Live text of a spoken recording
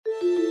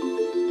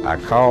I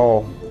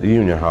called the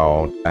Union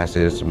Hall. I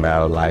said, it's a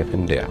matter of life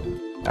and death.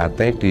 I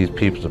think these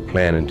people are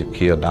planning to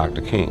kill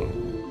Dr. King.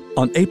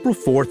 On April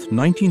 4th,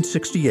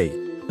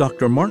 1968,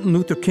 Dr. Martin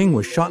Luther King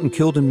was shot and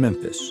killed in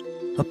Memphis.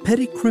 A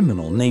petty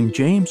criminal named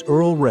James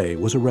Earl Ray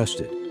was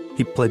arrested.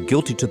 He pled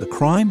guilty to the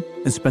crime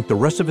and spent the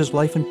rest of his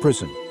life in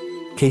prison.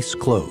 Case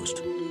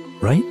closed.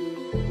 Right?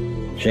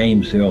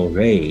 James Earl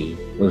Ray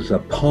was a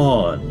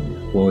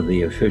pawn for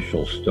the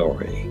official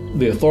story.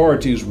 The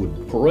authorities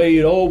would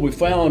parade, oh, we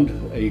found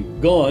a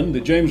gun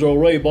that James Earl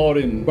Ray bought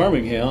in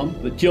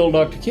Birmingham that killed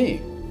Dr.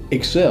 King.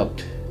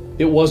 Except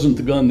it wasn't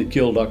the gun that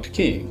killed Dr.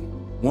 King.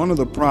 One of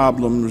the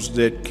problems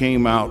that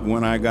came out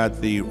when I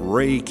got the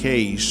Ray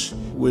case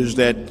was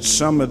that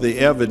some of the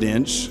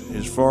evidence,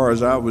 as far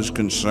as I was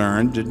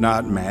concerned, did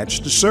not match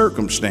the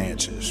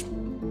circumstances.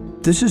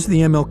 This is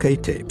the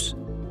MLK Tapes.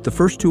 The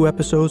first 2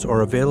 episodes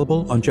are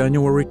available on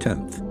January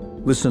 10th.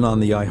 Listen on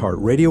the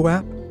iHeartRadio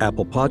app,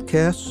 Apple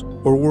Podcasts,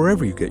 or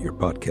wherever you get your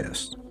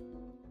podcasts.